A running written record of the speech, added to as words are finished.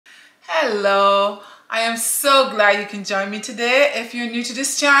Hello, I am so glad you can join me today. If you're new to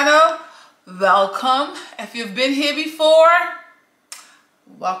this channel, welcome. If you've been here before,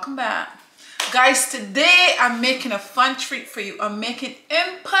 welcome back. Guys, today I'm making a fun treat for you. I'm making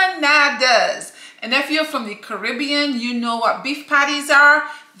empanadas. And if you're from the Caribbean, you know what beef patties are.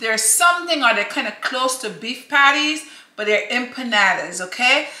 They're something, or they're kind of close to beef patties, but they're empanadas,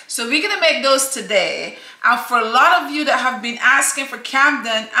 okay? So we're gonna make those today. And for a lot of you that have been asking for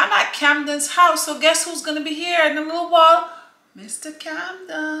Camden, I'm at Camden's house, so guess who's gonna be here in a little while? Mr.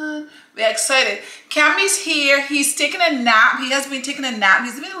 Camden. We're excited. Cammy's here. He's taking a nap. He has been taking a nap.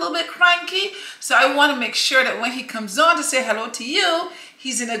 He's been a little bit cranky, so I want to make sure that when he comes on to say hello to you,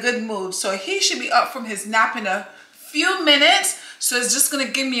 he's in a good mood. So he should be up from his nap in a few minutes. So it's just going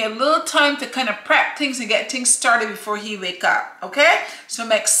to give me a little time to kind of prep things and get things started before he wake up, okay? So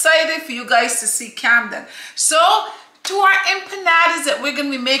I'm excited for you guys to see Camden. So to our empanadas that we're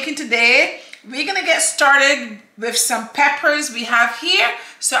going to be making today, we're going to get started with some peppers we have here.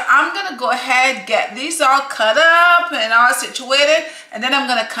 So I'm going to go ahead, get these all cut up and all situated, and then I'm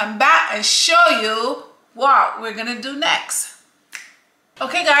going to come back and show you what we're going to do next.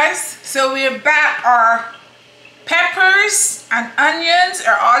 Okay guys, so we're back. Our peppers and onions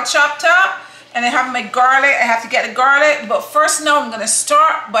are all chopped up, and I have my garlic. I have to get the garlic, but first now I'm going to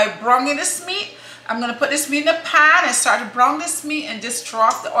start by browning this meat. I'm going to put this meat in the pan and start to brown this meat and just throw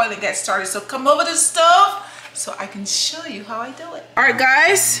off the oil and get started. So come over to the stove so I can show you how I do it. All right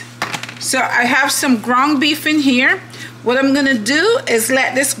guys, so I have some ground beef in here. What I'm going to do is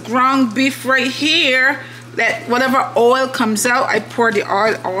let this ground beef right here, let whatever oil comes out, I pour the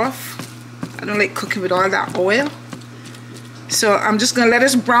oil off. I don't like cooking with all that oil. So I'm just going to let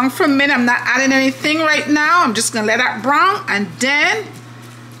this brown for a minute. I'm not adding anything right now. I'm just going to let that brown and then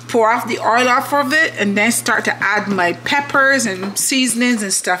pour off the oil off of it and then start to add my peppers and seasonings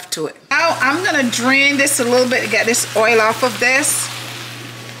and stuff to it. Now I'm going to drain this a little bit to get this oil off of this.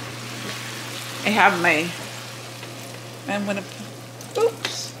 I have my, I'm going to,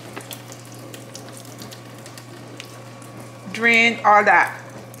 oops, drain all that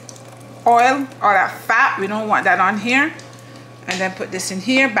oil, all that fat. We don't want that on here. And then put this in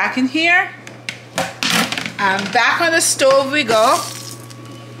here, back in here. And back on the stove we go.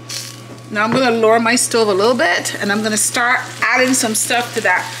 Now I'm going to lower my stove a little bit and I'm going to start adding some stuff to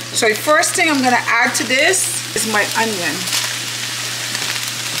that. So the first thing I'm going to add to this is my onion.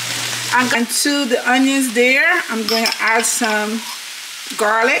 And to the onions there, I'm going to add some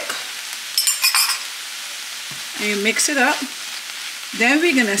garlic. And you mix it up. Then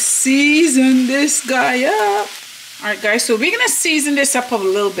we're going to season this guy up. Alright guys, so we're going to season this up a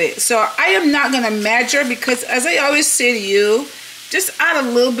little bit. So I am not going to measure because, as I always say to you, just add a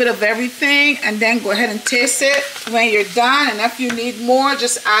little bit of everything and then go ahead and taste it when you're done. And if you need more,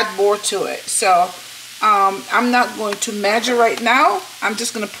 just add more to it. So I'm not going to measure right now. I'm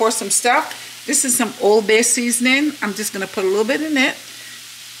just going to pour some stuff. This is some Old Bay seasoning. I'm just going to put a little bit in it.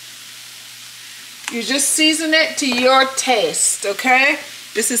 You just season it to your taste, okay?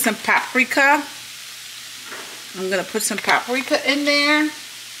 This is some paprika. I'm going to put some paprika in there.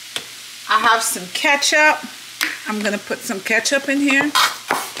 I have some ketchup. I'm going to put some ketchup in here.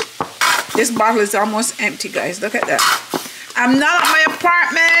 This bottle is almost empty, guys. Look at that. I'm not at my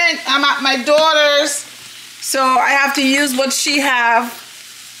apartment. I'm at my daughter's. So I have to use what she have.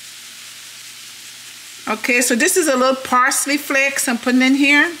 Okay, so this is a little parsley flakes I'm putting in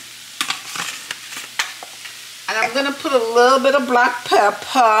here. And I'm going to put a little bit of black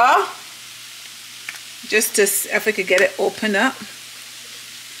pepper. Just to, if we could get it open up.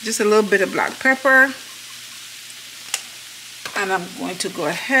 Just a little bit of black pepper. And I'm going to go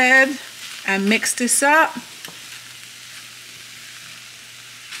ahead and mix this up.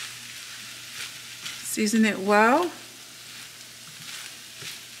 Season it well.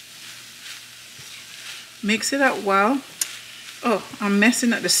 Mix it up well. Oh, I'm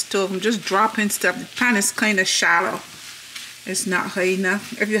messing up the stove. I'm just dropping stuff. The pan is kind of shallow. It's not high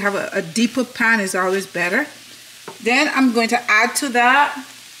enough. If you have a deeper pan, it's always better. Then I'm going to add to that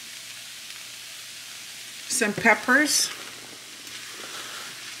some peppers.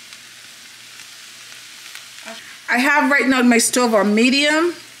 I have right now my stove on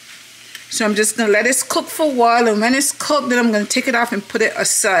medium. So I'm just going to let it cook for a while. And when it's cooked, then I'm going to take it off and put it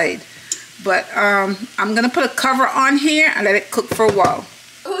aside. But I'm going to put a cover on here and let it cook for a while.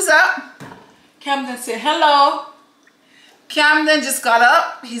 Who's up? Camden say hello. Camden just got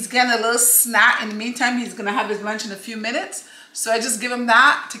up. He's getting a little snack. In the meantime, he's going to have his lunch in a few minutes. So I just give him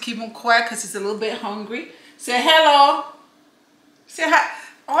that to keep him quiet because he's a little bit hungry. Say hello. Say hi.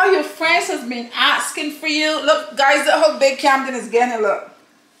 All your friends has been asking for you. Look, guys, look how big Camden is getting. Look.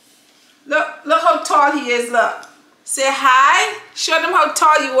 Look how tall he is, look. Say hi. Show them how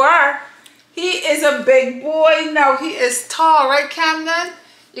tall you are. He is a big boy now. He is tall, right, Camden?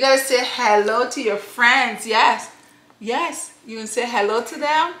 You gotta say hello to your friends. Yes. Yes. You can say hello to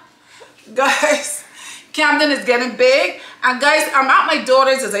them. Guys, Camden is getting big. And guys, I'm at my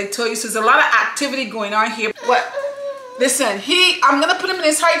daughter's, as I told you, so there's a lot of activity going on here. But listen, I'm gonna put him in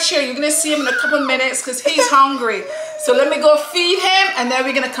his high chair. You're gonna see him in a couple minutes because he's hungry. So let me go feed him, and then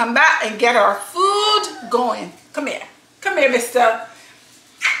we're gonna come back and get our food going. Come here. Come here, mister.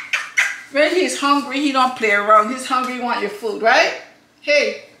 When he's hungry, he don't play around. He's hungry, he want your food, right?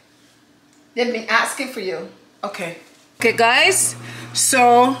 Hey, they've been asking for you. Okay. Okay, guys.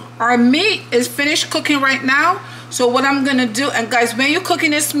 So our meat is finished cooking right now. So what I'm gonna do, and guys, when you're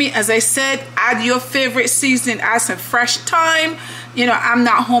cooking this meat, as I said, add your favorite seasoning, add some fresh thyme. You know, I'm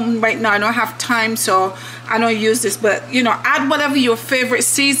not home right now, I don't have time, so I don't use this, but you know, add whatever your favorite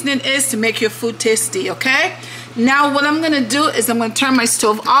seasoning is to make your food tasty, okay? Now what I'm gonna do is I'm gonna turn my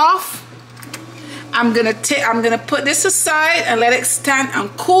stove off. I'm gonna put this aside and let it stand and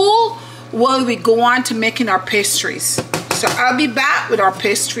cool while we go on to making our pastries. So I'll be back with our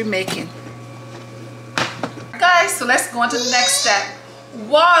pastry making. Guys, so let's go on to the next step.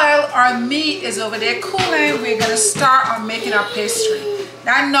 While our meat is over there cooling, we're gonna start on making our pastry.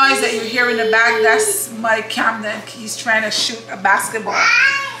 That noise that you hear in the back, that's my Camden. He's trying to shoot a basketball.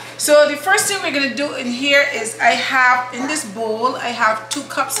 So the first thing we're gonna do in here is I have in this bowl, I have 2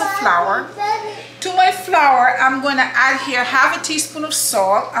 cups of flour. To my flour, I'm gonna add here half a teaspoon of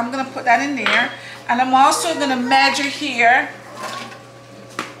salt. I'm gonna put that in there. And I'm also gonna measure here,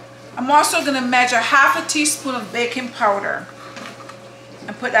 I'm also gonna measure half a teaspoon of baking powder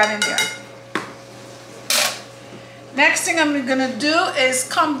and put that in there. Next thing I'm gonna do is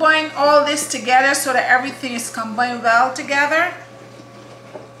combine all this together so that everything is combined well together.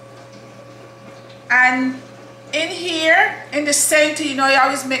 And in here, in the center, you know, I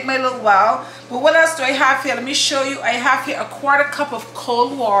always make my little well. But what else do I have here? Let me show you. I have here a 1/4 cup of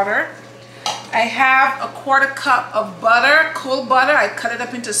cold water. I have a 1/4 cup of butter, cold butter. I cut it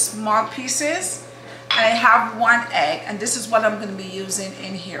up into small pieces. And I have 1 egg. And this is what I'm going to be using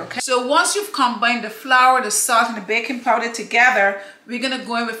in here, okay? So once you've combined the flour, the salt, and the baking powder together, we're going to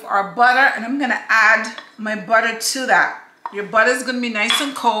go in with our butter. And I'm going to add my butter to that. Your butter is going to be nice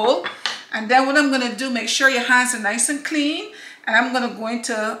and cold. And then what I'm going to do, make sure your hands are nice and clean. And I'm going to go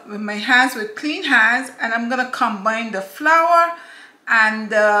into, with my hands, with clean hands, and I'm going to combine the flour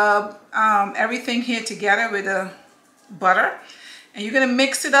and everything here together with the butter. And you're going to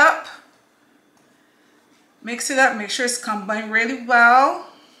mix it up. Mix it up, make sure it's combined really well.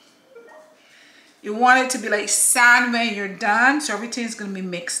 You want it to be like sand when you're done, so everything's going to be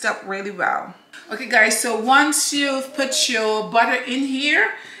mixed up really well. Okay guys, so once you've put your butter in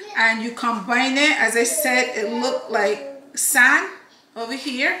here, and you combine it, as I said, it looked like sand over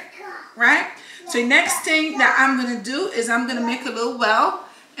here, right? So the next thing that I'm going to do is I'm going to make a little well,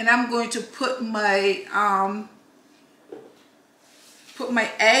 and I'm going to put my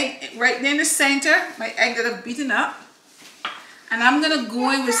egg right there in the center, my egg that I've beaten up. And I'm going to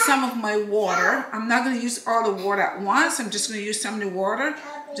go in with some of my water. I'm not going to use all the water at once. I'm just going to use some of the water.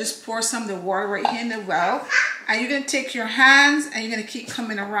 Just pour some of the water right here in the well. And you're going to take your hands and you're going to keep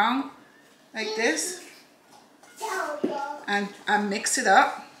coming around like this. And mix it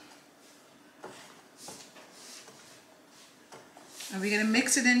up. And we're going to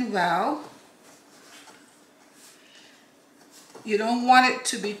mix it in well. You don't want it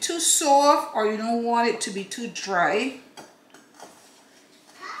to be too soft or you don't want it to be too dry.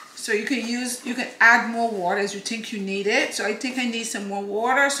 So you can add more water as you think you need it. So I think I need some more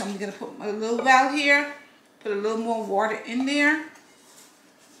water. So I'm going to put my little well here. Put a little more water in there.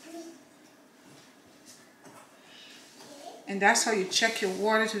 And that's how you check your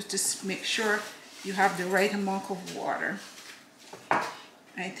water, to just make sure you have the right amount of water.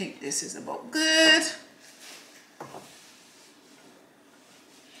 I think this is about good.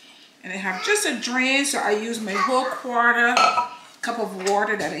 And I have just a drain, so I use my whole 1/4 cup of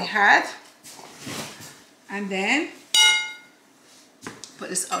water that I had. And then put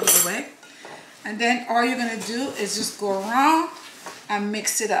this out of the way. And then all you're going to do is just go around and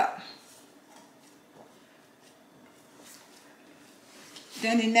mix it up.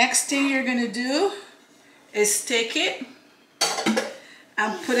 Then the next thing you're going to do is take it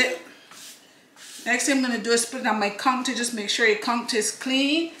and put it, next thing I'm going to do is put it on my counter. Just make sure your counter is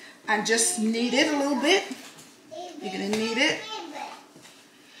clean and just knead it a little bit. You're going to knead it.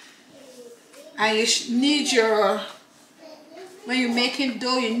 And you need your, when you're making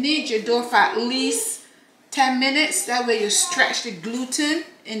dough, you need your dough for at least 10 minutes. That way you stretch the gluten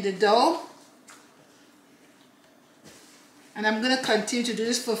in the dough. And I'm going to continue to do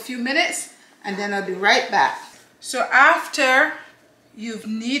this for a few minutes and then I'll be right back. So after you've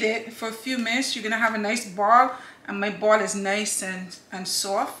kneaded it for a few minutes, you're going to have a nice ball, and my ball is nice and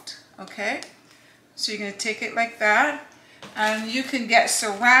soft, okay? So you're going to take it like that, and you can get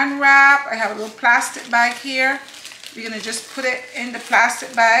saran wrap. I have a little plastic bag here. You're going to just put it in the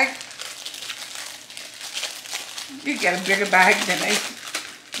plastic bag. You get a bigger bag than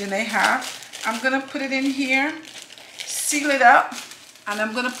I have. I'm going to put it in here, seal it up, and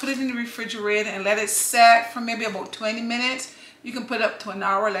I'm going to put it in the refrigerator and let it set for maybe about 20 minutes. You can put it up to an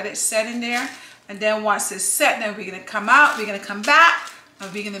hour, let it set in there. And then once it's set, then we're going to come out, we're going to come back,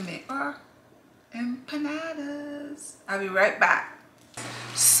 and we're going to make our empanadas. I'll be right back.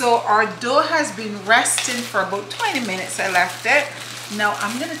 So our dough has been resting for about 20 minutes. I left it. Now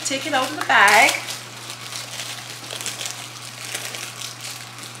I'm going to take it out of the bag.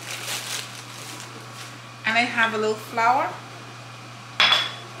 And I have a little flour.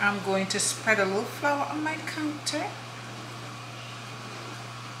 I'm going to spread a little flour on my counter.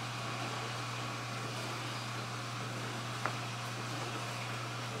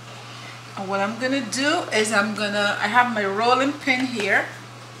 And what I'm going to do is I have my rolling pin here.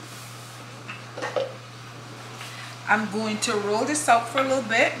 I'm going to roll this out for a little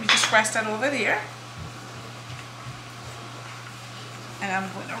bit. You just press that over there. And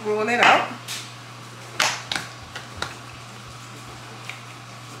I'm going to roll it out.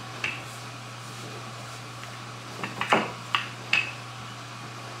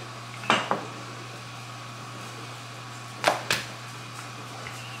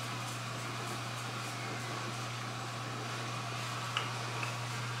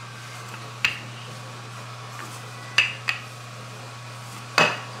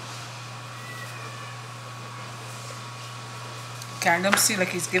 Kind of see like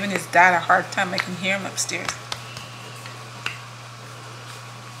he's giving his dad a hard time. I can hear him upstairs.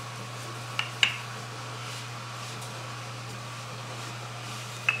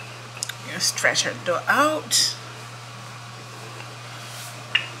 You stretch her dough out.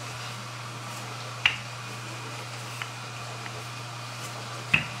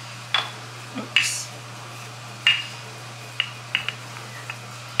 Oops.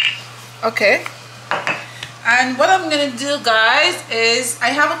 Okay. And what I'm going to do, guys, is I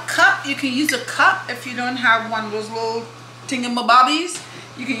have a cup. You can use a cup if you don't have one of those little thingamabobbies.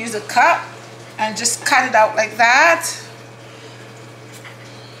 You can use a cup and just cut it out like that.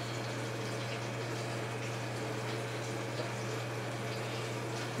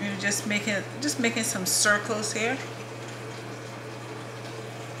 You're just making some circles here.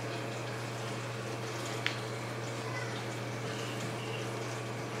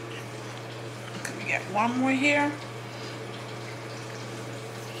 Get one more here.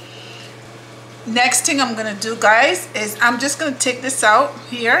 Next thing I'm gonna do, guys, is I'm just gonna take this out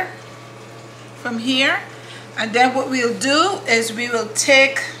here from here, and then what we'll do is we will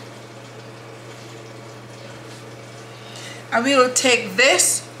take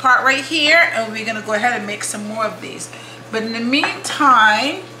this part right here, and we're gonna go ahead and make some more of these. But in the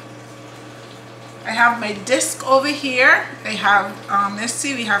meantime, I have my disc over here. I have, let's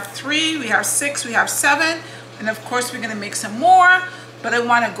see, we have 3, we have 6, we have 7, and of course we're gonna make some more, but I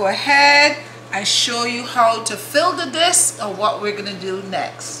wanna go ahead and show you how to fill the disc or what we're gonna do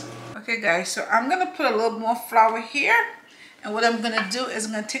next. Okay guys, so I'm gonna put a little more flour here, and what I'm gonna do is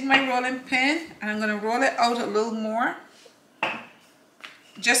I'm gonna take my rolling pin and I'm gonna roll it out a little more,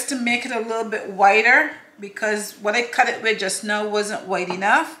 just to make it a little bit wider, because what I cut it with just now wasn't wide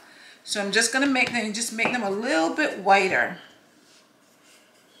enough. So I'm just going to make them a little bit wider.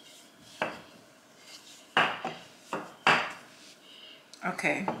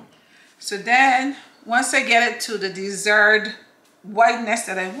 Okay. So then once I get it to the desired wideness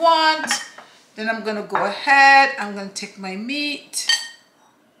that I want, then I'm going to go ahead. I'm going to take my meat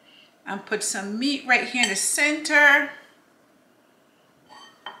and put some meat right here in the center.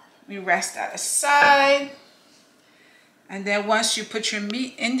 Let me rest that aside. And then once you put your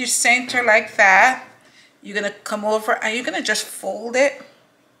meat in the center like that, you're going to come over and you're going to just fold it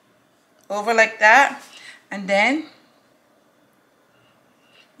over like that. And then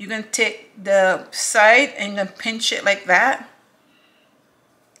you're going to take the side and you're going to pinch it like that.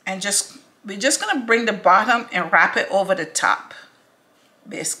 And we're just going to bring the bottom and wrap it over the top,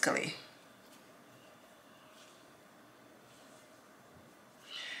 basically.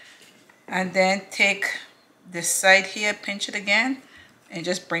 And then take this side here, pinch it again, and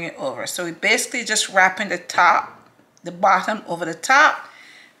just bring it over. So we basically just wrapping the bottom over the top,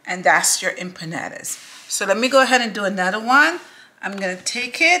 and that's your empanadas. So let me go ahead and do another one. I'm gonna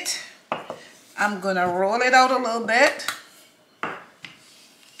take it, I'm gonna roll it out a little bit. Put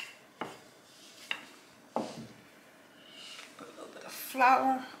a little bit of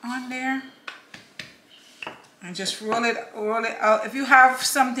flour on there. And just roll it out. If you have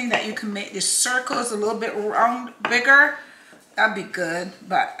something that you can make the circles a little bit round, bigger, that'd be good.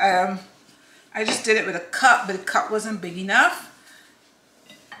 But I just did it with a cup, but the cup wasn't big enough.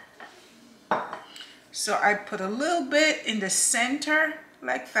 So I put a little bit in the center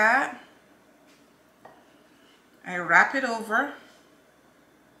like that. I wrap it over.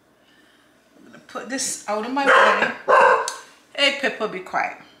 I'm gonna put this out of my way. Hey Pippa, be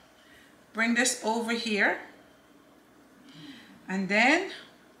quiet. Bring this over here. And then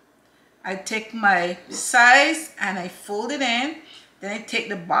I take my size and I fold it in. Then I take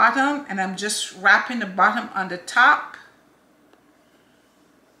the bottom and I'm just wrapping the bottom on the top.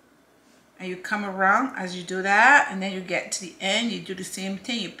 And you come around as you do that, and then you get to the end, you do the same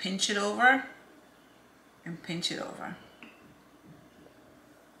thing. You pinch it over and pinch it over.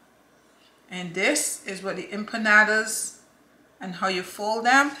 And this is what the empanadas and how you fold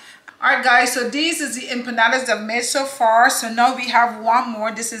them. Alright guys, so these is the empanadas I've made so far. So now we have one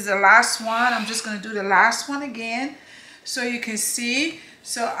more. This is the last one. I'm just going to do the last one again so you can see.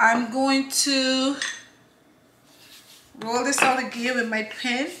 So I'm going to roll this out again with my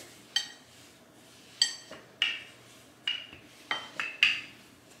pin.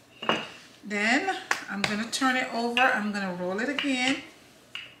 Then I'm going to turn it over. I'm going to roll it again.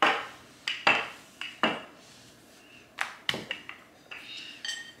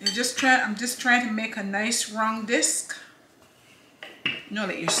 I'm just trying to make a nice round disc. You know,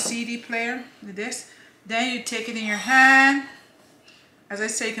 like your CD player, the disc. Then you take it in your hand. As I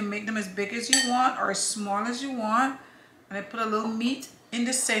say, you can make them as big as you want or as small as you want. And I put a little meat in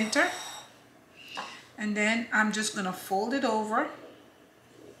the center. And then I'm just going to fold it over.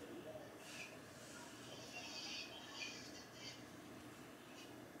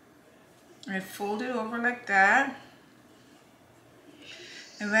 I fold it over like that.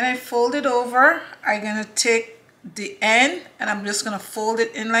 And when I fold it over, I'm going to take the end and I'm just going to fold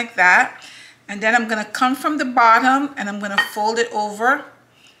it in like that. And then I'm going to come from the bottom and I'm going to fold it over.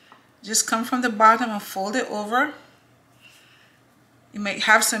 Just come from the bottom and fold it over. You might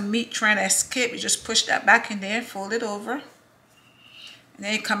have some meat trying to escape. You just push that back in there, fold it over. And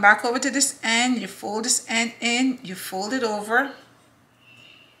then you come back over to this end, you fold this end in, you fold it over.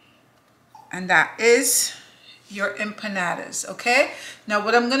 And that is your empanadas, okay? Now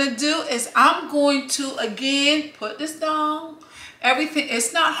what I'm gonna do is I'm going to again put this down. Everything,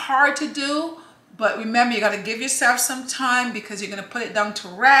 it's not hard to do, but remember you gotta give yourself some time because you're gonna put it down to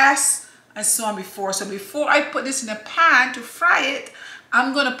rest and so on before. So before I put this in a pan to fry it,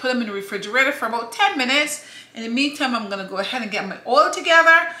 I'm gonna put them in the refrigerator for about 10 minutes. In the meantime, I'm gonna go ahead and get my oil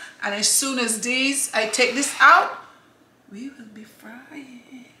together. And as soon as I take this out, we will be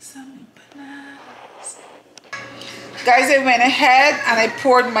frying some empanadas. Guys, I went ahead and I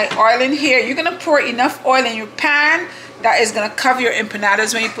poured my oil in here. You're gonna pour enough oil in your pan that is gonna cover your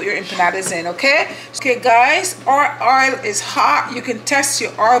empanadas when you put your empanadas in, okay? Okay guys, our oil is hot. You can test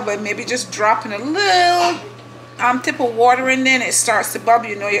your oil by maybe just dropping a little tip of water in there and it starts to bubble.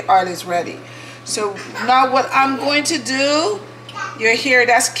 You know your oil is ready. So now what I'm going to do, you're here,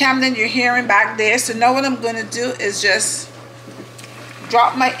 that's Camden, you're hearing back there. So now what I'm gonna do is just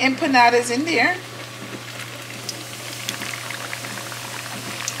drop my empanadas in there.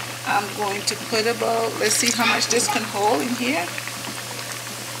 I'm going to put about, let's see how much this can hold in here.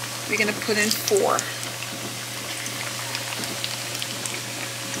 We're going to put in 4.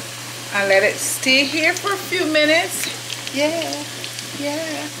 And let it stay here for a few minutes. Yeah,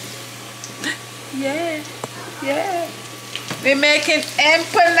 yeah, yeah, yeah. We're making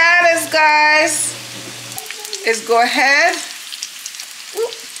empanadas, guys. Let's go ahead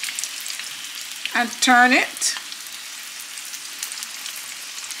and turn it.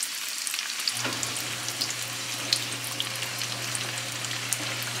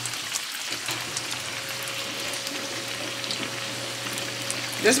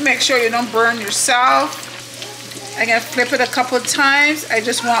 Just make sure you don't burn yourself. I'm gonna flip it a couple of times. I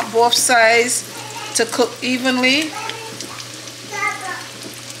just want both sides to cook evenly.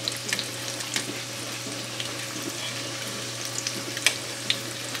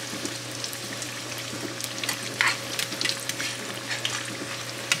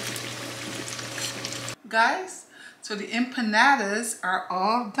 Guys, so the empanadas are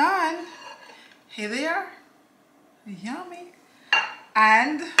all done. Here they are. Yummy.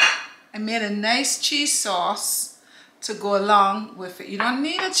 And I made a nice cheese sauce to go along with it. You don't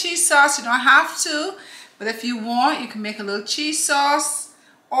need a cheese sauce, you don't have to, But if you want, you can make a little cheese sauce,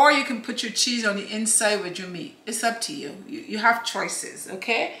 or you can put your cheese on the inside with your meat. It's up to you. You have choices,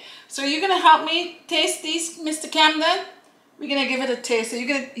 okay? So you're gonna help me taste these, Mr. Camden? We're gonna give it a taste. Are you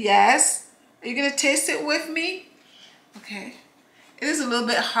gonna, yes? Are you gonna taste it with me? Okay. It is a little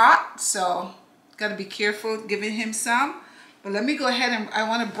bit hot, so gotta be careful giving him some. But let me go ahead and I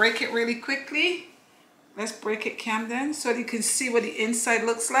wanna break it really quickly. Let's break it, Camden, so that you can see what the inside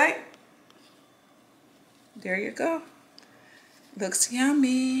looks like. There you go. Looks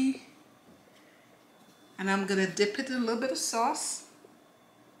yummy. And I'm gonna dip it in a little bit of sauce.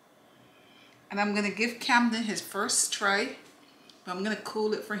 And I'm gonna give Camden his first try, but I'm gonna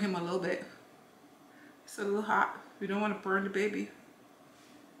cool it for him a little bit. It's a little hot. We don't want to burn the baby.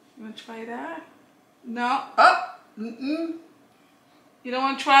 You want to try that? No. Oh. You don't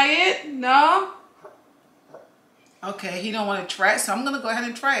want to try it? No. Okay, he don't want to try it, so I'm gonna go ahead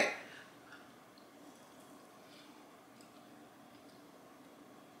and try it.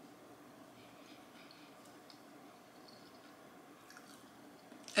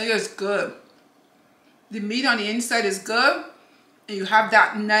 It is good. The meat on the inside is good, and you have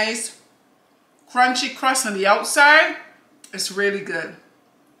that nice crunchy crust on the outside. It's really good.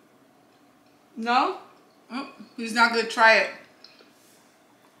 No? Oh, he's not gonna try it.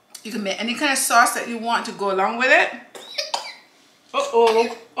 You can make any kind of sauce that you want to go along with it.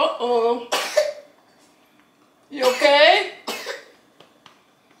 Uh-oh. Uh-oh. You okay?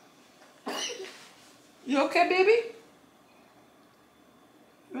 You okay, baby?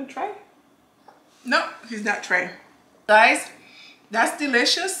 You wanna try? No, he's not trying. Guys, that's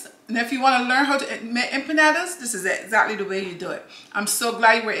delicious. And if you want to learn how to make empanadas, this is exactly the way you do it. I'm so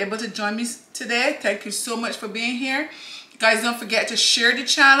glad you were able to join me today. Thank you so much for being here. Guys, don't forget to share the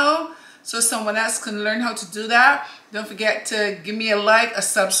channel so someone else can learn how to do that. Don't forget to give me a like, a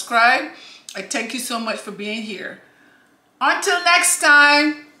subscribe. I thank you so much for being here. Until next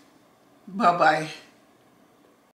time, bye-bye.